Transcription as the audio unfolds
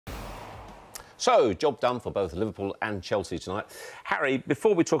So, job done for both Liverpool and Chelsea tonight. Harry,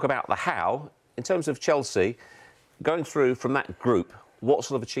 before we talk about the how, in terms of Chelsea, going through from that group, what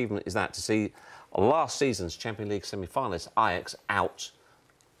sort of achievement is that to see last season's Champions League semi-finalist Ajax out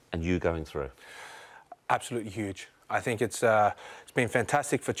and you going through? Absolutely huge. I think it's been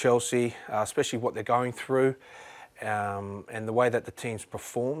fantastic for Chelsea, especially what they're going through and the way that the team's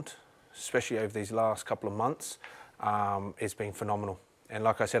performed, especially over these last couple of months, has been phenomenal. And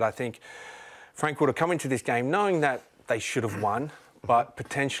like I said, I think Frank would have come into this game knowing that they should have won, but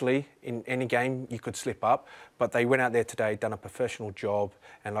potentially in any game you could slip up. But they went out there today, done a professional job,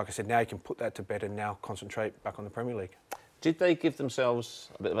 and like I said, now you can put that to bed and now concentrate back on the Premier League. Did they give themselves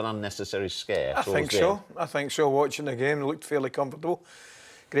a bit of an unnecessary scare? I think so. I think so. Watching the game, they looked fairly comfortable.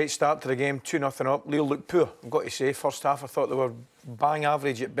 Great start to the game, 2-0 up. Lille looked poor, I've got to say. First half, I thought they were bang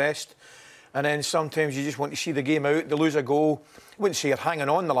average at best. And then sometimes you just want to see the game out. They lose a goal. I wouldn't say you're hanging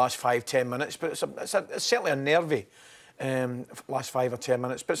on the last 5-10 minutes, but it's certainly a nervy last 5 or 10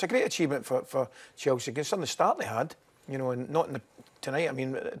 minutes. But it's a great achievement for Chelsea, considering the start they had. You know, and not in tonight. I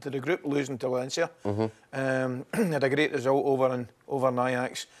mean, to the group losing to Valencia, had a great result over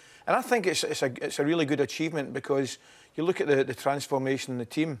Ajax, and I think it's a really good achievement because you look at the transformation in the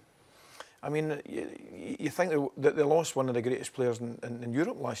team. I mean, you think that they lost one of the greatest players in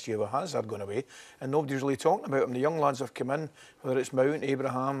Europe last year with Hazard going away, and nobody's really talking about him. The young lads have come in, whether it's Mount,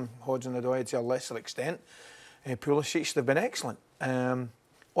 Abraham, Hudson-Odoi to a lesser extent, Pulisic, they've been excellent.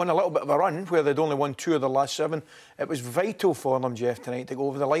 On a little bit of a run where they'd only won 2 of the last 7, it was vital for them, Jeff, tonight to go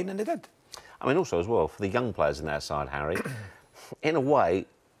over the line, and they did. I mean, also as well, for the young players in their side, Harry, in a way,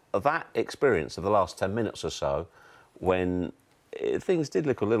 that experience of the last 10 minutes or so, when things did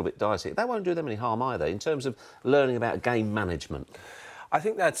look a little bit dicey, that won't do them any harm either, in terms of learning about game management. I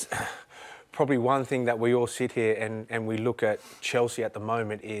think that's probably one thing that we all sit here and we look at Chelsea at the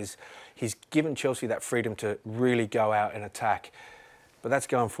moment is he's given Chelsea that freedom to really go out and attack. But that's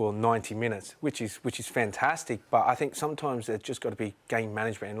going for 90 minutes, which is fantastic. But I think sometimes there's just got to be game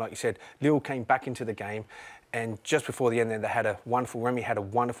management. And like you said, Lille came back into the game, and just before the end, they had Remy had a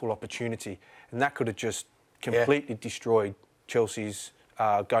wonderful opportunity, and that could have just completely destroyed Chelsea's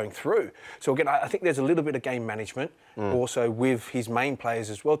going through. So again, I think there's a little bit of game management also with his main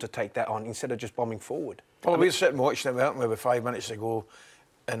players as well to take that on instead of just bombing forward. Well, we were sitting watching it, weren't we, with 5 minutes to go,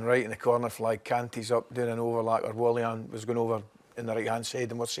 and right in the corner flag, Kante's up doing an overlap, or Wallian was going over in the right-hand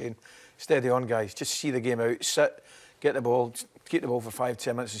side, and we're saying, steady on, guys, just see the game out, sit, get the ball, keep the ball for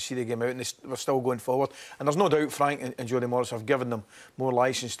 5-10 minutes and see the game out, and we're still going forward. And there's no doubt Frank and Jody Morris have given them more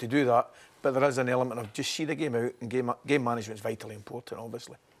licence to do that, but there is an element of just see the game out, and game management is vitally important,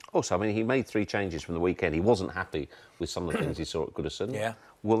 obviously. Also, I mean, he made 3 changes from the weekend. He wasn't happy with some of the things he saw at Goodison. Yeah.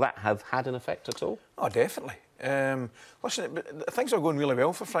 Will that have had an effect at all? Oh, definitely. Listen, things are going really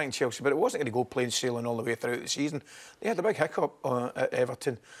well for Frank Chelsea, but it wasn't going to go plain sailing all the way throughout the season. They had a big hiccup at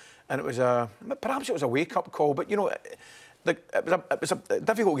Everton, and it was perhaps it was a wake-up call, but you know, it was a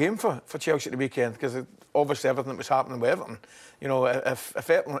difficult game for Chelsea at the weekend because obviously everything that was happening with Everton. You know, if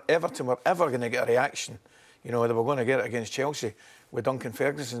Everton were ever going to get a reaction, you know, they were going to get it against Chelsea with Duncan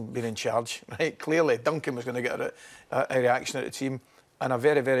Ferguson being in charge. Right, clearly Duncan was going to get a reaction at the team. And a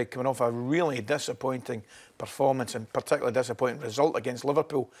very coming off a really disappointing performance and particularly disappointing result against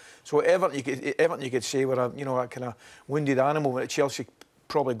Liverpool. So Everton you could say were a kind of wounded animal that Chelsea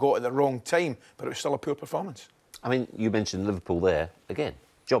probably got at the wrong time, but it was still a poor performance. I mean, you mentioned Liverpool there again.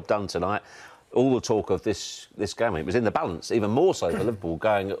 Job done tonight. All the talk of this game, it was in the balance, even more so for Liverpool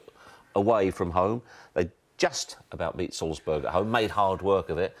going away from home. They just about beat Salzburg at home, made hard work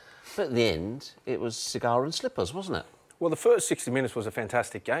of it, but at the end it was cigar and slippers, wasn't it? Well, the first 60 minutes was a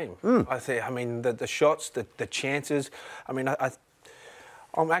fantastic game. I mean, the shots, the chances. I mean,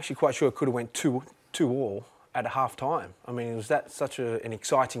 I'm actually quite sure it could have went 2-2 at half-time. I mean, it was such an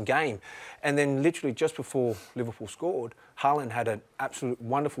exciting game. And then literally just before Liverpool scored, Haaland had an absolute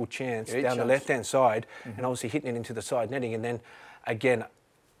wonderful chance down the left-hand side and obviously hitting it into the side netting. And then, again,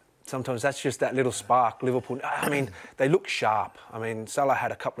 sometimes that's just that little spark. Liverpool, I mean, they look sharp. I mean, Salah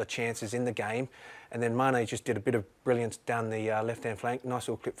had a couple of chances in the game, and then Mane just did a bit of brilliance down the left-hand flank. Nice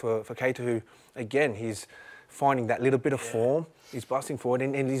little clip for Keita, who, again, he's finding that little bit of form. He's busting forward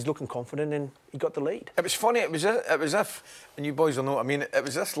and he's looking confident, and he got the lead. It was funny. It was if, and you boys will know what I mean, it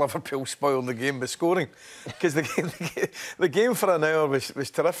was this Liverpool spoiled the game by scoring, because the game for an hour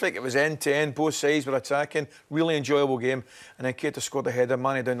was terrific. It was end-to-end, both sides were attacking, really enjoyable game, and then Keita scored a header,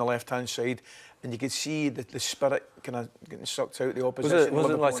 Mane down the left-hand side, and you could see the spirit kind of getting sucked out the opposition.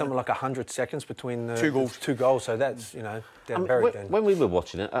 Was it like something like 100 seconds between the 2 goals? 2 goals, so that's, you know, very good. When we were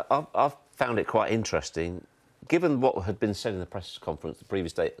watching it, I've found it quite interesting. given what had been said in the press conference the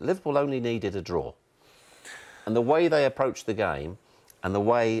previous day, Liverpool only needed a draw. And the way they approached the game and the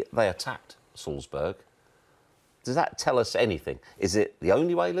way they attacked Salzburg, does that tell us anything? Is it the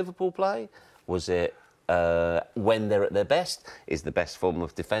only way Liverpool play? Was it when they're at their best? Is the best form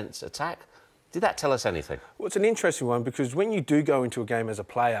of defence attack? Did that tell us anything? Well, it's an interesting one because when you do go into a game as a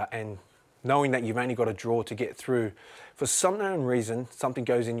player and knowing that you've only got a draw to get through, for some known reason, something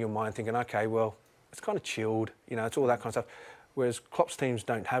goes in your mind thinking, OK, well, it's kind of chilled, you know, it's all that kind of stuff. Whereas Klopp's teams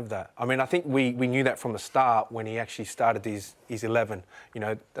don't have that. I mean, I think we knew that from the start when he actually started his 11. You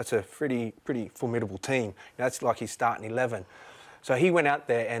know, that's a pretty formidable team. You know, that's like his starting 11. So he went out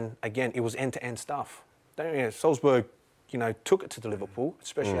there and, again, it was end-to-end stuff. Salzburg, you know, took it to the Liverpool,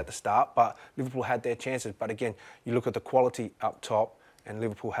 especially at the start, but Liverpool had their chances. But, again, you look at the quality up top and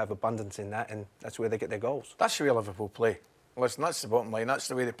Liverpool have abundance in that, and that's where they get their goals. That's the way Liverpool play. Listen, that's the bottom line. That's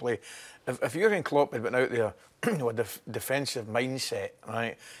the way they play. If Jurgen Klopp had been out there with a defensive mindset,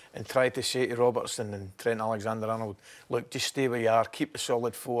 right, and tried to say to Robertson and Trent Alexander-Arnold, look, just stay where you are, keep the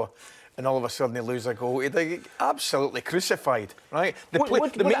solid four, and all of a sudden they lose a goal, he'd get absolutely crucified, right?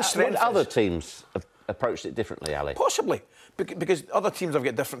 Would other teams have approached it differently, Ali? Possibly, because other teams have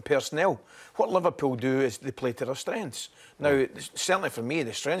got different personnel. What Liverpool do is they play to their strengths. Now, certainly for me,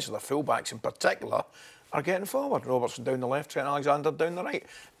 the strengths of the fullbacks in particular are getting forward. Robertson down the left, Trent Alexander down the right.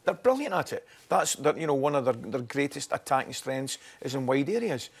 They're brilliant at it. That's one of their greatest attacking strengths is in wide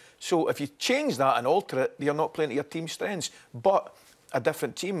areas. So if you change that and alter it, you're not playing to your team's strengths. But a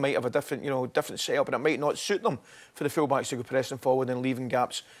different team might have a different setup, and it might not suit them for the fullbacks to go pressing forward and leaving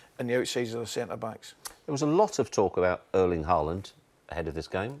gaps in the outsides of the centre backs. There was a lot of talk about Erling Haaland ahead of this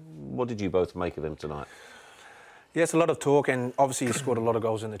game. What did you both make of him tonight? Yes, a lot of talk, and obviously he scored a lot of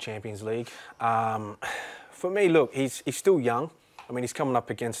goals in the Champions League. For me, look, he's still young. I mean, he's coming up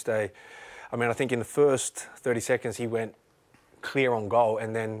against I think in the first 30 seconds he went clear on goal,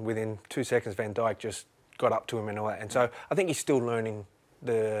 and then within 2 seconds Van Dijk just got up to him and all that. And so I think he's still learning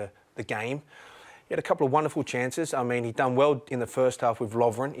the game. He had a couple of wonderful chances. I mean, he done well in the first half with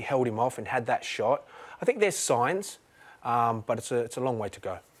Lovren. He held him off and had that shot. I think there's signs, but it's a long way to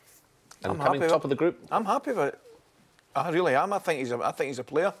go. And coming top of the group? I'm happy with it. I really am. I think he's a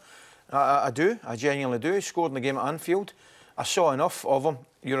player. I do. I genuinely do. He scored in the game at Anfield. I saw enough of him.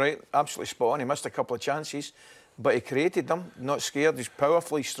 You're right. Absolutely spot on. He missed a couple of chances, but he created them. Not scared. He's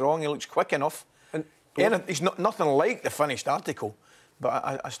powerful. He's strong. He looks quick enough. And he's nothing like the finished article.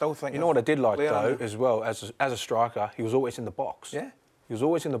 But I still think... You know what I did like, though, as well, as a striker, he was always in the box. Yeah. He was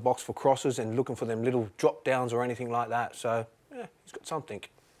always in the box for crosses and looking for them little drop-downs or anything like that. So, yeah, he's got something.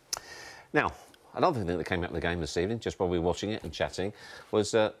 Now, another thing that came out of the game this evening, just while we were watching it and chatting,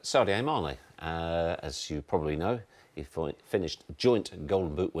 was Sadio Mane. As you probably know, he finished joint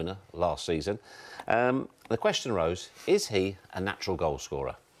Golden Boot winner last season. The question arose, is he a natural goal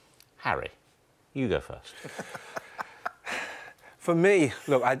scorer? Harry, you go first. For me,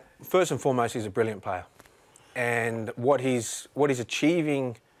 look, first and foremost, he's a brilliant player. And what he's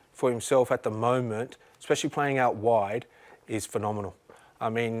achieving for himself at the moment, especially playing out wide, is phenomenal. I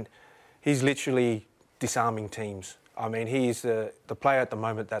mean, he's literally disarming teams. I mean, he's the player at the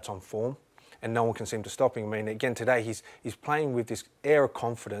moment that's on form, and no one can seem to stop him. I mean, again, today he's playing with this air of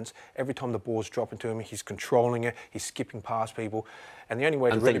confidence. Every time the ball's dropping to him, he's controlling it, he's skipping past people. And the only way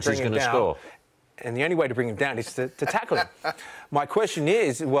to really bring him down... Score. And the only way to bring him down is to tackle him. My question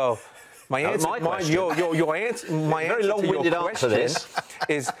is, well, my answer to your question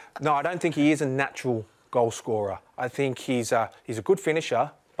is no, I don't think he is a natural goal scorer. I think he's a good finisher,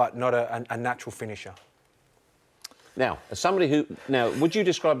 but not a natural finisher. Now, as somebody would you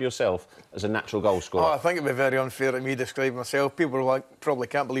describe yourself as a natural goal scorer? Oh, I think it'd be very unfair to me describing myself. People probably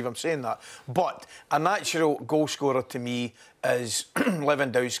can't believe I'm saying that. But a natural goal scorer to me is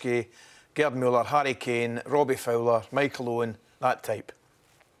Lewandowski, Gerd Müller, Harry Kane, Robbie Fowler, Michael Owen, that type.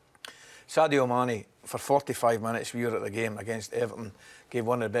 Sadio Mane, for 45 minutes we were at the game against Everton, gave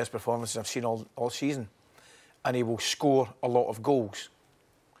one of the best performances I've seen all season. And he will score a lot of goals.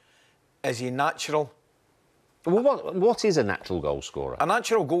 Is he natural? Well, what is a natural goal scorer? A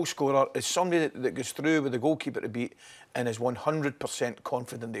natural goal scorer is somebody that goes through with the goalkeeper to beat and is 100%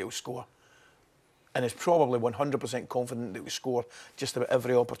 confident that he'll score. And is probably 100% confident that he'll score just about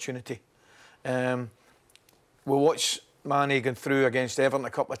every opportunity. We watched Mane going through against Everton a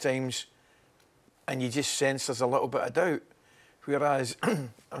couple of times and you just sense there's a little bit of doubt. Whereas,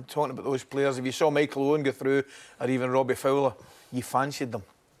 I'm talking about those players, if you saw Michael Owen go through or even Robbie Fowler, you fancied them.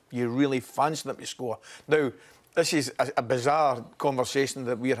 You really fancied them to score. Now, This is a bizarre conversation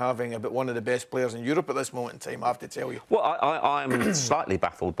that we're having about one of the best players in Europe at this moment in time, I have to tell you. Well, I am slightly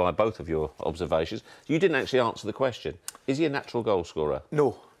baffled by both of your observations. You didn't actually answer the question. Is he a natural goal scorer?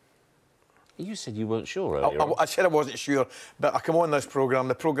 No. You said you weren't sure earlier on. I said I wasn't sure, but I come on this programme,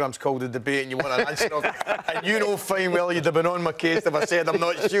 the programme's called The Debate, and you want an answer of it. And you know fine well you'd have been on my case if I said I'm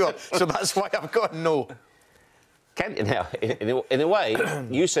not sure. So that's why I've got no. Now, in a way,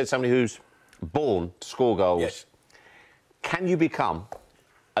 you said somebody who's born to score goals. Yes. Can you become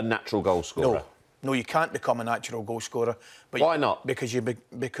a natural goal scorer? No. No, you can't become a natural goal scorer. But Why not? Because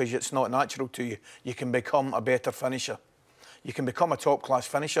it's not natural to you. You can become a better finisher. You can become a top-class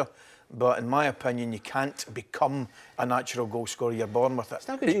finisher, but in my opinion, you can't become a natural goal scorer. You're born with it. It's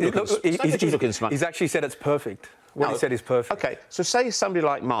no good you looking smart. He's actually said it's perfect. What he said is perfect. OK, so say somebody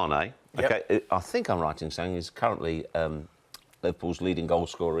like Mane, Yep. OK, I think I'm right in saying he's currently Liverpool's leading goal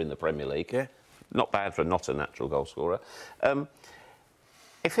scorer in the Premier League. Yeah. Not bad for not a natural goal scorer.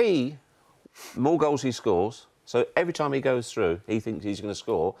 If more goals he scores, so every time he goes through, he thinks he's going to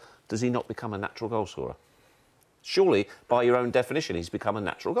score, does he not become a natural goal scorer? Surely, by your own definition, he's become a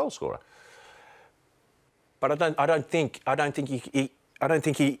natural goal scorer. But I don't think he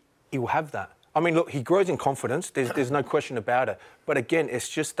will have that. I mean, look, he grows in confidence. There's no question about it. But again, it's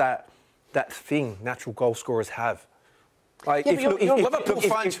just that thing natural goal scorers have. Like,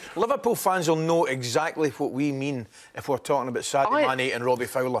 Liverpool fans will know exactly what we mean if we're talking about Sadio Mane and Robbie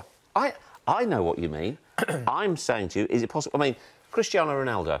Fowler. I know what you mean. I'm saying to you, is it possible? I mean, Cristiano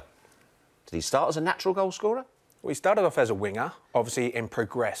Ronaldo, did he start as a natural goal scorer? Well, he started off as a winger, obviously, and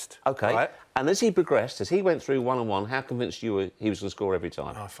progressed. OK. Right? And as he progressed, as he went through one-on-one, how convinced you were he was going to score every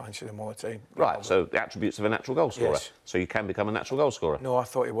time? I fancy them all the time. Right, so the attributes of a natural goal scorer. Yes. So you can become a natural goal scorer. No, I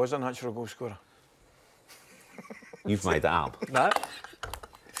thought he was a natural goal scorer. You've made that up. No?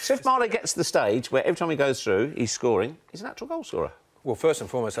 So if Mane gets to the stage where every time he goes through, he's scoring, he's a natural goal scorer. Well, first and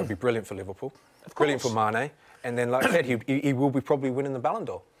foremost, that'd be brilliant for Liverpool. Of course. Brilliant for Mane. And then, like I said, he will be probably winning the Ballon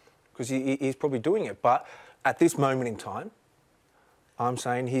d'Or because he's probably doing it. But at this moment in time, I'm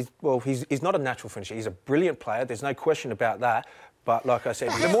saying he's not a natural finisher. He's a brilliant player. There's no question about that. But like I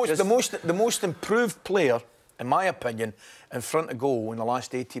said, the most improved player, in my opinion, in front of goal in the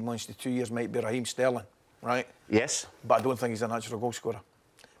last 18 months to 2 years might be Raheem Sterling, right? Yes. But I don't think he's a natural goal scorer.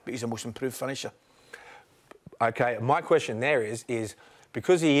 But he's the most improved finisher. OK, my question there is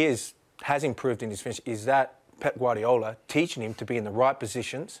because he has improved in his finish, is that Pep Guardiola teaching him to be in the right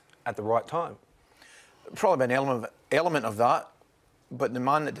positions at the right time? Probably an element of that, but the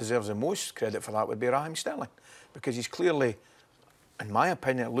man that deserves the most credit for that would be Raheem Sterling, because he's clearly, in my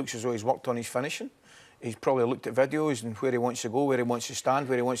opinion, it looks as though he's worked on his finishing. He's probably looked at videos and where he wants to go, where he wants to stand,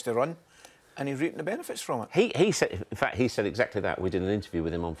 where he wants to run, and he's reaping the benefits from it. He said, in fact, he said exactly that. We did an interview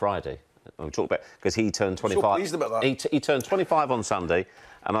with him on Friday. We talked about because he turned 25. So pleased about that. He turned 25 on Sunday,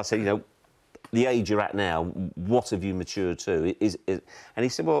 and I said, you know, the age you're at now, what have you matured to? And he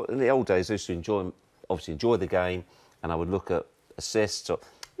said, well, in the old days, I used to enjoy the game, and I would look at assists or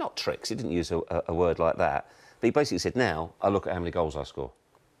not tricks. He didn't use a word like that, but he basically said, now I look at how many goals I score.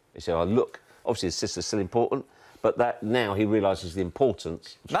 He said, obviously assists are still important, but that now he realises the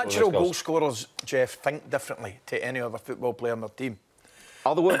importance of natural goal scorers, Jeff, think differently to any other football player on their team.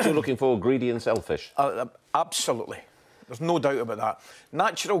 Are the words you're looking for greedy and selfish? Absolutely. There's no doubt about that.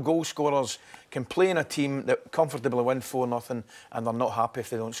 Natural goal scorers can play in a team that comfortably win 4-0 and they're not happy if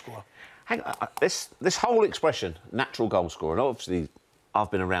they don't score. Hang on, this whole expression, natural goal scorer, and obviously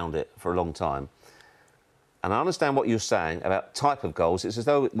I've been around it for a long time, and I understand what you're saying about type of goals. It's as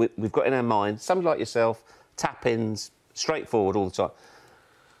though we've got in our mind somebody like yourself, tap-ins, straightforward all the time.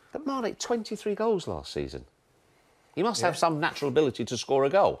 But Mane, 23 goals last season. He must have some natural ability to score a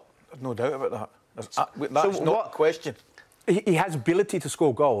goal. There's no doubt about that. That's not a question. He has ability to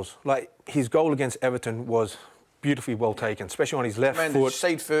score goals. Like, his goal against Everton was beautifully well taken, especially on his left foot.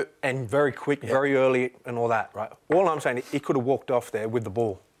 Side foot. And very quick, very early and all that, right? All I'm saying, he could have walked off there with the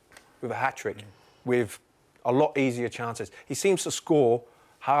ball, with a hat-trick, with a lot easier chances. He seems to score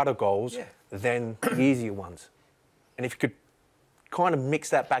harder goals than the easier ones. And if you could kind of mix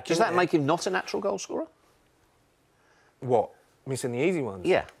that back in. Does that make him not a natural goal scorer? What? Missing the easy ones?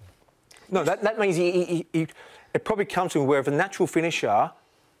 Yeah. No, that means it probably comes to where if a natural finisher,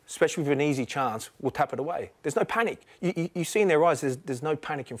 especially with an easy chance, will tap it away. There's no panic. You see in their eyes, there's no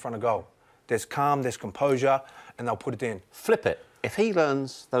panic in front of goal. There's calm, there's composure, and they'll put it in. Flip it. If he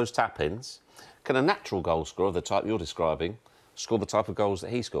learns those tap-ins, can a natural goal scorer, the type you're describing, score the type of goals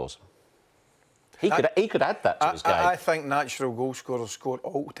that he scores? He could add that to his game. I think natural goal scorers score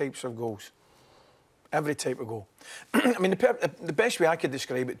all types of goals. Every type of goal. I mean, the best way I could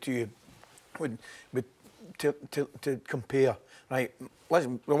describe it to you would to compare, right?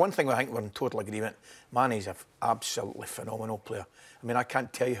 Listen, the one thing I think we're in total agreement, Mane's an absolutely phenomenal player. I mean, I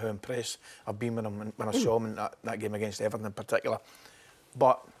can't tell you how impressed I've been with him when I saw him in that game against Everton in particular.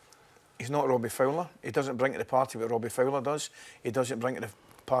 But he's not Robbie Fowler. He doesn't bring to the party what Robbie Fowler does. He doesn't bring to the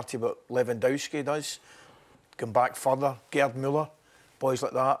party what Lewandowski does. Going back further, Gerd Müller, boys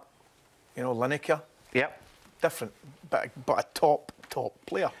like that. You know, Lineker. Yep. Different, but a top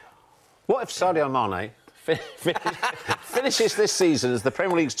player. What if Sadio Mane finishes this season as the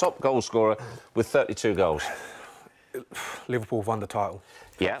Premier League's top goal scorer with 32 goals? Liverpool have won the title.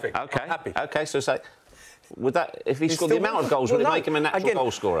 Yeah, Perfect. OK. I'm happy. OK, so say, would that, if he He's scored the still- amount of goals, would it make him a natural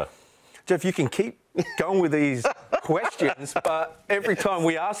goal scorer? Jeff, you can keep going with these questions, but every time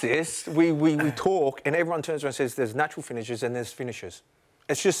we ask this, we talk and everyone turns around and says there's natural finishers and there's finishers.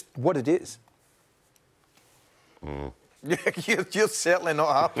 It's just what it is. You're certainly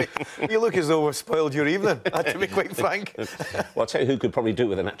not happy. You look as though we've spoiled your evening, to be quite frank. Well, I'll tell you who could probably do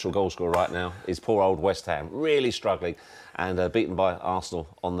with a natural goal scorer right now is poor old West Ham, really struggling and beaten by Arsenal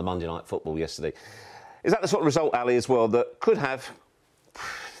on the Monday Night Football yesterday. Is that the sort of result, Ali, as well, that could have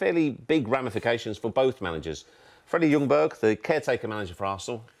fairly big ramifications for both managers? Freddie Ljungberg, the caretaker manager for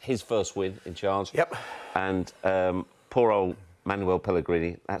Arsenal, his first win in charge. Yep. And poor old Manuel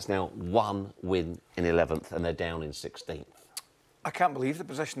Pellegrini, that's now 1 win in 11th and they're down in 16th. I can't believe the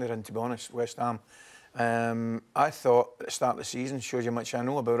position they're in, to be honest, West Ham. I thought at the start of the season, shows you how much I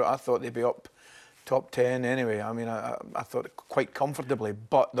know about it, I thought they'd be up top 10 anyway. I mean, I thought quite comfortably,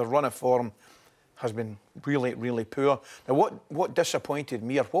 but the run of form has been really, really poor. Now, what disappointed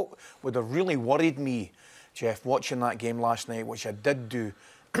me, or what would have really worried me, Jeff, watching that game last night, which I did do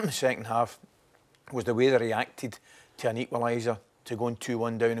in the second half, was the way they reacted to an equaliser, to going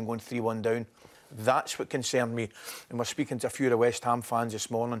 2-1 down and going 3-1 down. That's what concerned me. And we're speaking to a few of the West Ham fans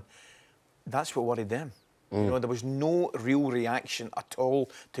this morning. That's what worried them. You know, there was no real reaction at all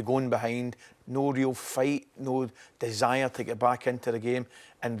to going behind, no real fight, no desire to get back into the game.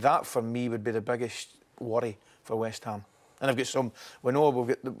 And that, for me, would be the biggest worry for West Ham. And I've got some, we know,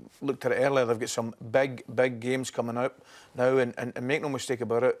 looked at it earlier, they've got some big games coming up now. And make no mistake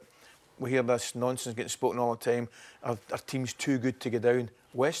about it, we hear this nonsense getting spoken all the time. Our team's too good to go down.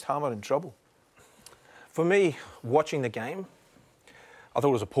 West Ham are in trouble. For me, watching the game, I thought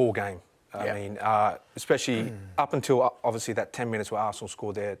it was a poor game. I mean, especially up until obviously that 10 minutes where Arsenal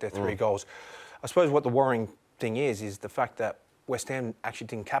scored their 3 goals. I suppose what the worrying thing is the fact that West Ham actually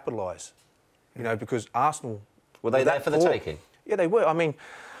didn't capitalise. You know, because Arsenal were they there for the taking? Yeah, they were. I mean,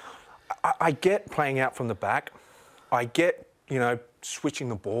 I get playing out from the back. I get, you know, switching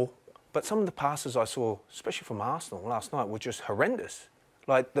the ball. But some of the passes I saw, especially from Arsenal last night, were just horrendous.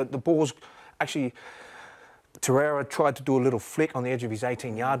 Like the balls actually, Torreira tried to do a little flick on the edge of his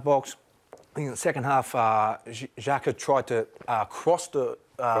 18-yard box. In the second half, Xhaka tried to crossfield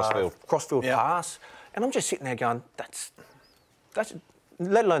pass, and I'm just sitting there going, that's,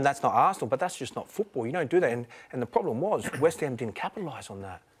 let alone that's not Arsenal, but that's just not football. You don't do that. And the problem was West Ham didn't capitalise on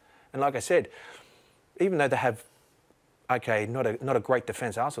that. And like I said, even though they have, okay, not a great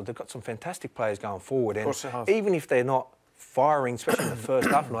defence, Arsenal, they've got some fantastic players going forward. And course they have. even if they're not firing, especially in the first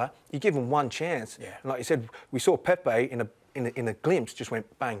half, you give them one chance. Yeah. And like you said, we saw Pepe in a glimpse just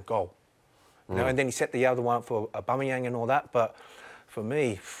went bang, goal. You know, and then he set the other one for Aubameyang and all that. But for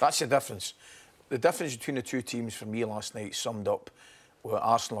me, that's the difference. The difference between the two teams for me last night summed up where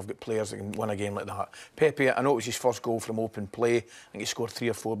Arsenal have got players that can win a game like that. Pepe, I know it was his first goal from open play. I think he scored 3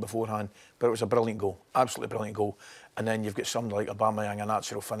 or 4 beforehand, but it was a brilliant goal, absolutely brilliant goal. And then you've got somebody like Aubameyang, a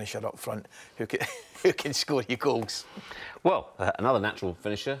natural finisher up front, who can score you goals. Well, another natural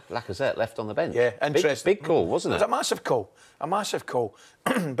finisher, Lacazette, left on the bench. Yeah, interesting. Big call, wasn't it? It was a massive call, a massive call.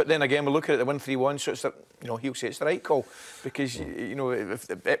 But then again, we look at it, the 1-3-1, so it's you know, he'll say it's the right call because you know if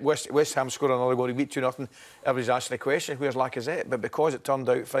West Ham score another goal, he beat 2-0. Everybody's asking the question, where's Lacazette? But because it turned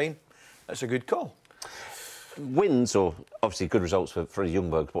out fine, it's a good call. Wins, or obviously good results for Freddie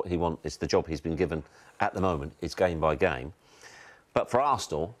Ljungberg, what he wants is the job he's been given at the moment. It's game by game. But for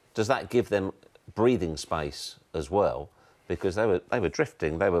Arsenal, does that give them breathing space as well? Because they were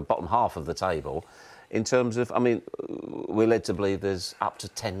drifting, they were bottom half of the table. In terms of, I mean, we're led to believe there's up to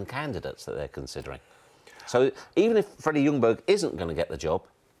 10 candidates that they're considering. So even if Freddie Ljungberg isn't going to get the job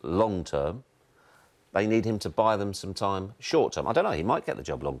long term, they need him to buy them some time short term. I don't know, he might get the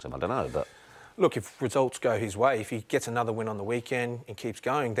job long term, I don't know, but... Look, if results go his way, if he gets another win on the weekend and keeps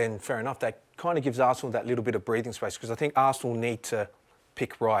going, then fair enough. That kind of gives Arsenal that little bit of breathing space because I think Arsenal need to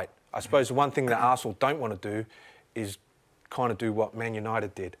pick right. I suppose the one thing that Arsenal don't want to do is kind of do what Man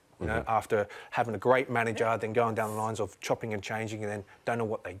United did. You know, after having a great manager, then going down the lines of chopping and changing and then don't know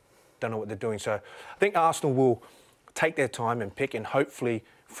what they don't know what they're doing. So I think Arsenal will take their time and pick, and hopefully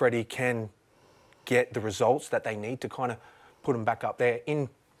Freddie can get the results that they need to kind of put them back up there in,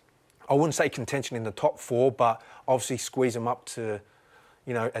 I wouldn't say contention in the top 4, but obviously squeeze them up to,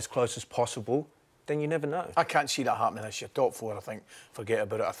 you know, as close as possible. Then you never know. I can't see that happening this year. Top 4, I think, forget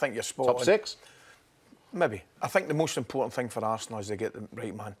about it. I think you're spot on. Top 6? Maybe. I think the most important thing for Arsenal is they get the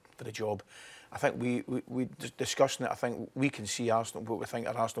right man for the job. I think we discussing it, I think we can see Arsenal, what we think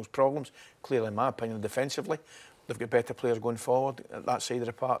are Arsenal's problems. Clearly, in my opinion, defensively, they've got better players going forward. At that side of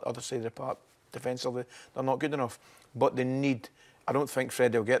the park, other side of the park, defensively, they're not good enough. But they need, I don't think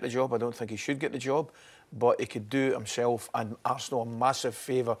Freddie will get the job. I don't think he should get the job. But he could do it himself and Arsenal a massive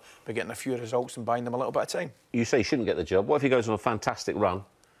favour by getting a few results and buying them a little bit of time. You say he shouldn't get the job. What if he goes on a fantastic run,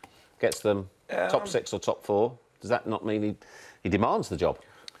 gets them top 6 or top 4? Does that not mean he demands the job?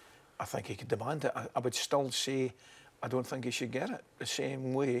 I think he could demand it. I would still say I don't think he should get it. The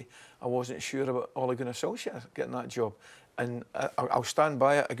same way I wasn't sure about Ole Gunnar Solskjaer getting that job. And I'll stand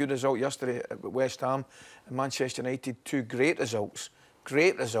by it. A good result yesterday at West Ham and Manchester United, 2 great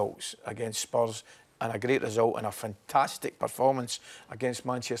results against Spurs, and a great result and a fantastic performance against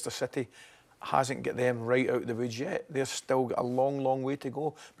Manchester City. Hasn't got them right out of the woods yet. They've still got a long, long way to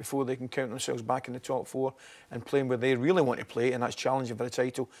go before they can count themselves back in the top 4 and playing where they really want to play, and that's challenging for the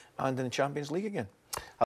title and in the Champions League again.